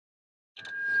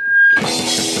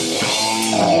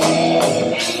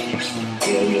It's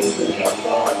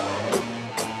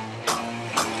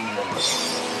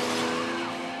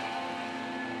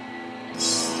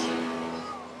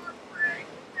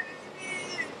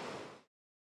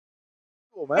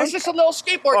just a little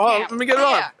skateboard camp. Let me get it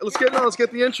on. Let's get it on. Let's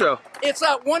get the intro. It's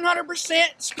a 100%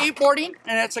 skateboarding,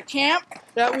 and it's a camp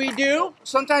that we do.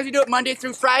 Sometimes we do it Monday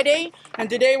through Friday, and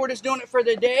today we're just doing it for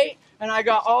the day. And I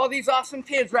got all these awesome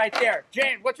kids right there.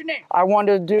 Jane, what's your name? I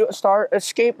wanted to start a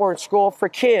skateboard school for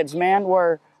kids, man,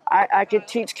 where I could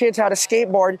teach kids how to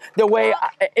skateboard the way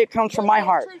it comes from my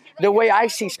heart, the way I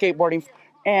see skateboarding.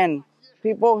 And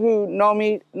people who know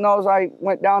me knows I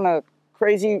went down a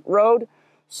crazy road,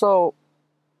 so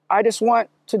I just want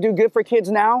to do good for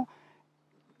kids now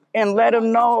and let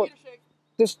them know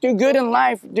just do good in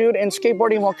life, dude, and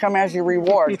skateboarding will come as your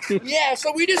reward. Yeah,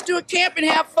 so we just do a camp and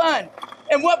have fun.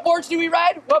 And what boards do we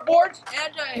ride? What boards?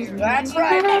 Anti. That's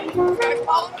right. Right,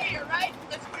 follow me here, right?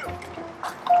 Let's do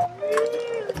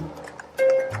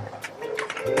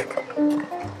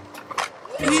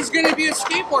it. He's going to be a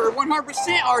skateboarder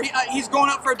 100%, or he's going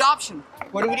up for adoption.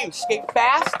 What do? Skate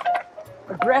fast,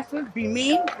 aggressive, be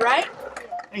mean, right?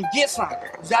 And get some.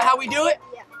 Is that how we do it?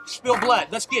 Yeah. Spill blood.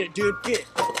 Let's get it, dude. Get it.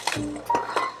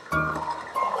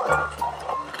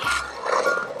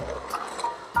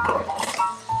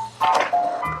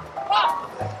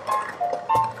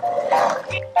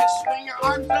 Swing your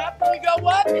arms up when you go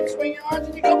up, and swing your arms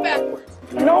when you go backwards.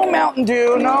 No Mountain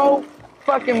Dew, no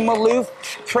fucking Maloof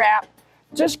crap.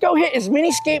 Just go hit as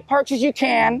many skate parks as you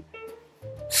can.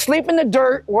 Sleep in the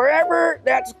dirt, wherever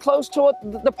that's close to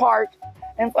the park.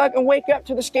 And fucking wake up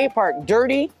to the skate park.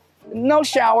 Dirty, no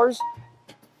showers,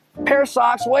 pair of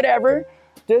socks, whatever.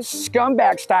 Just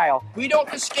scumbag style. We don't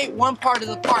just skate one part of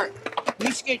the park.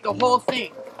 We skate the whole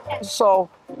thing. So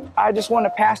I just want to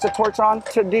pass the torch on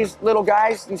to these little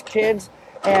guys, these kids,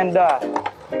 and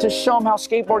to show them how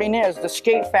skateboarding is, to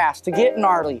skate fast, to get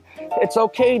gnarly. It's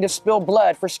okay to spill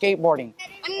blood for skateboarding.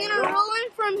 I'm going to roll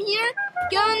in from here,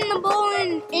 go in the bowl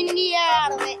and India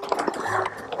out of it.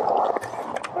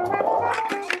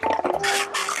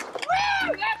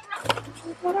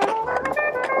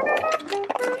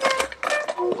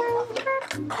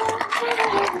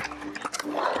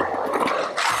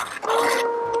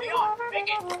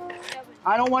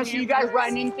 I don't want to see you guys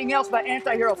writing anything else about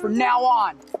anti-hero from now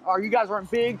on, or you guys are in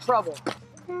big trouble.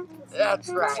 That's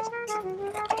right.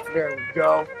 There we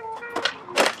go.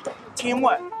 Team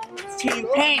what? Team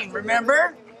pain,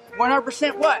 remember?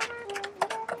 100% what?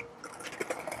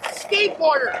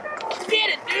 Skateboarder.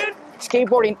 Get it, dude.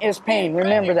 Skateboarding is pain,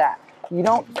 remember that.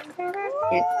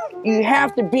 You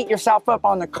have to beat yourself up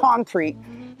on the concrete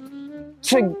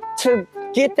to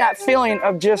get that feeling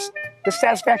of just the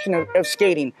satisfaction of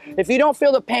skating. If you don't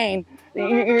feel the pain,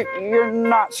 you're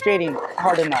not skating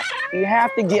hard enough. You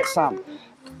have to get some.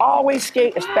 Always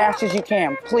skate as fast as you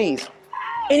can, please.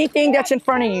 Anything that's in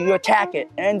front of you, you attack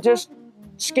it. And just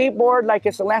skateboard like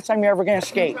it's the last time you're ever gonna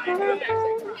skate.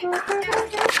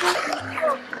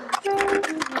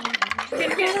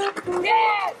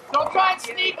 Yeah! Don't try and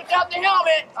sneak without the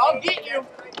helmet. I'll get you.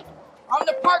 I'm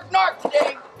the park narc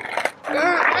today.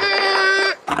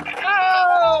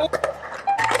 Oh!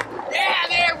 Yeah,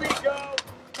 there we go.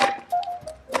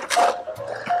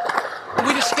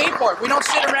 We just skateboard. We don't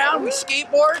sit around. We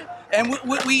skateboard, and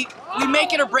we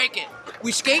make it or break it.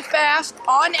 We skate fast,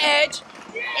 on edge,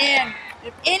 and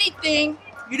if anything,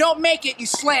 you don't make it, you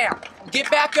slam. You get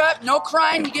back up, no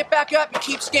crying, you get back up, you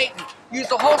keep skating. Use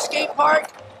the whole skate park,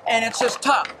 and it's just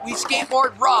tough. We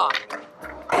skateboard raw.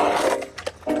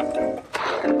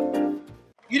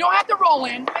 You don't have to roll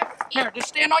in. Here, just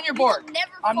stand on your board.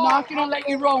 I'm not going to let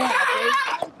you roll in, okay?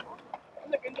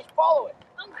 Look, and just follow it.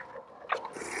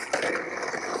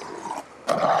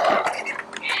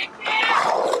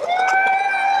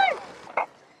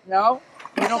 No?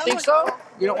 You don't think so?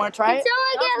 You don't want to try it? Until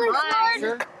I get restored.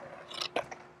 Sure.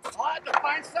 I'll have to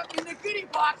find something in the goodie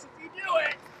box if you do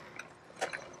it.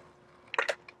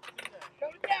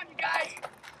 Shut it down, you guys.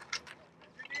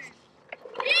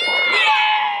 Yeah!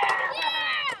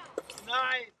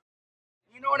 Nice.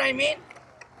 You know what I mean?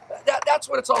 That's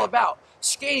what it's all about.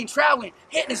 Skating, traveling,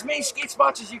 hitting as many skate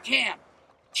spots as you can.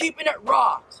 Keeping it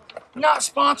raw. Not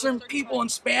sponsoring people in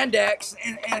spandex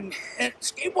and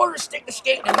skateboarders stick to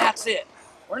skating and that's it.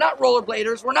 We're not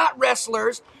rollerbladers, we're not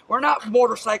wrestlers, we're not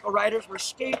motorcycle riders, we're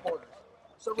skateboarders.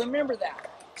 So remember that.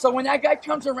 So when that guy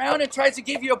comes around and tries to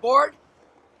give you a board,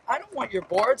 I don't want your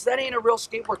boards. That ain't a real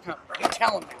skateboard company. You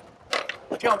tell him that.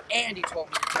 You tell him Andy told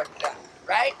me to check that.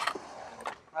 Right?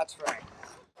 That's right.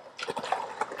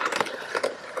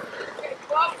 Okay,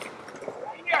 close.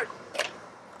 Right here.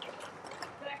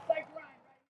 Back like Ryan.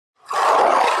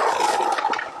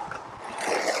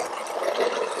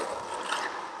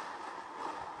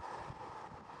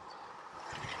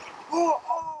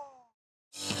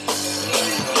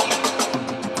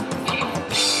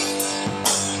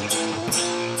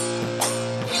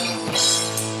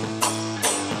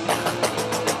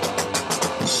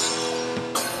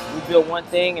 built one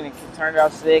thing and it turned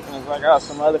out sick, and it's like, oh,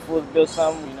 some other fools built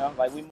something, you know, like we